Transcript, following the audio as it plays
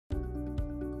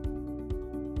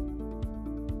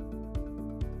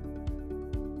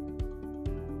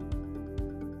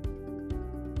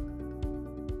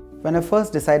When I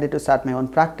first decided to start my own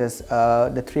practice,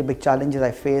 the three big challenges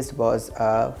I faced was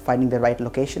finding the right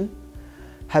location,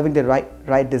 having the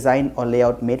right design or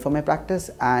layout made for my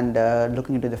practice, and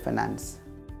looking into the finance.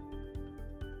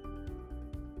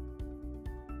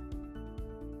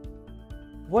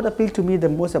 What appealed to me the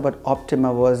most about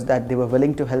Optima was that they were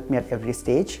willing to help me at every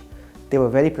stage. They were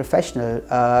very professional.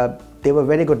 They were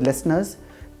very good listeners.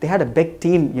 They had a big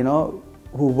team,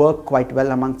 who worked quite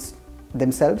well amongst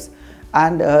themselves.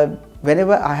 And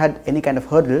whenever I had any kind of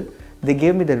hurdle, they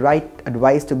gave me the right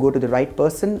advice to go to the right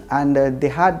person, and they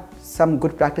had some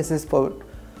good practices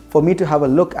for me to have a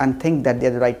look and think that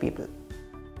they're the right people.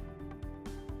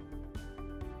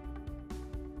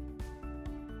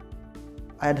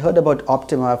 I had heard about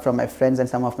Optima from my friends and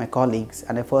some of my colleagues,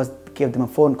 and I first gave them a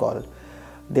phone call.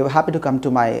 They were happy to come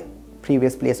to my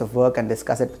previous place of work and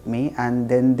discuss it with me, and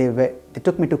then they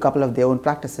took me to a couple of their own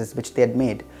practices which they had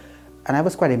made. And I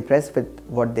was quite impressed with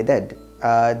what they did.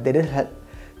 They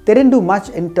didn't do much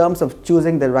in terms of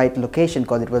choosing the right location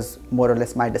because it was more or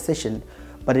less my decision.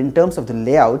 But in terms of the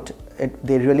layout,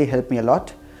 they really helped me a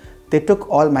lot. They took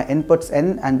all my inputs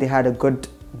in, and they had a good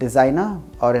designer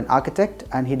or an architect,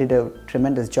 and he did a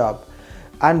tremendous job.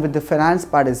 And with the finance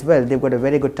part as well, they've got a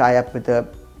very good tie-up with a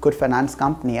good finance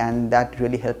company, and that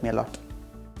really helped me a lot.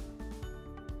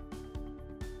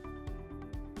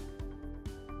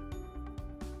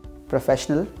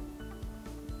 Professional,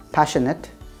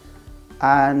 passionate,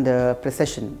 and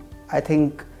precision. I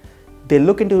think they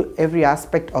look into every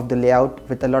aspect of the layout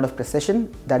with a lot of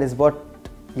precision. That is what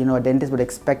a dentist would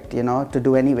expect to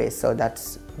do anyway, so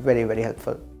that's very, very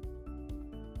helpful.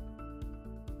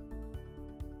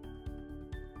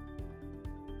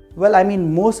 Well, I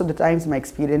mean, most of the times my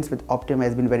experience with Optima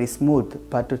has been very smooth,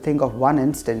 but to think of one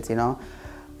instance,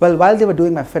 well, while they were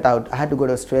doing my fit out, I had to go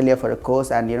to Australia for a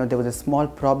course, and there was a small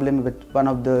problem with one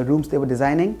of the rooms they were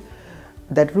designing.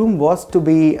 That room was to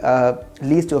be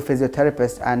leased to a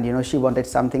physiotherapist, and she wanted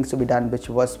some things to be done which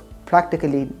was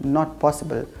practically not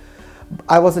possible.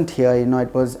 I wasn't here,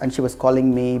 and she was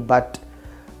calling me, but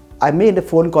I made a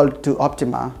phone call to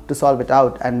Optima to solve it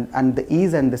out, and the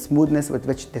ease and the smoothness with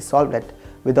which they solved it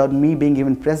without me being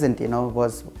even present,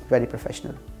 was very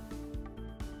professional.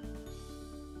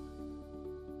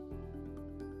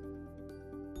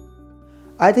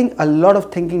 I think a lot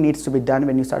of thinking needs to be done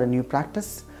when you start a new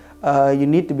practice. You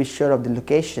need to be sure of the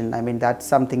location. I mean, that's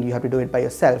something you have to do it by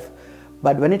yourself.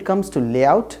 But when it comes to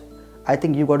layout, I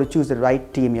think you've got to choose the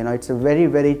right team. It's a very,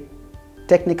 very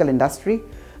technical industry,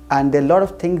 and there are a lot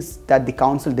of things that the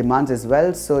council demands as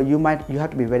well. So you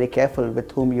have to be very careful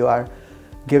with whom you are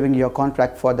giving your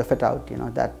contract for the fit out.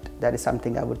 That is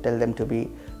something I would tell them to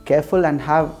be careful and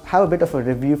have a bit of a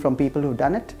review from people who've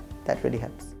done it. That really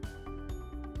helps.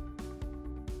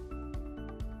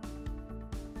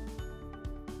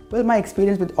 Well, my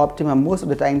experience with Optima most of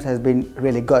the times has been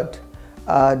really good.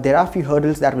 There are a few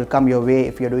hurdles that will come your way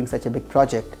if you're doing such a big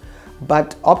project,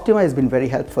 but Optima has been very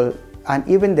helpful, and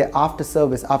even the after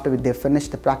service after they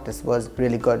finished the practice was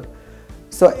really good.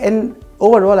 So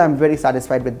overall, I'm very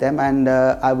satisfied with them, and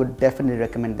I would definitely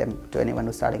recommend them to anyone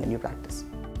who's starting a new practice.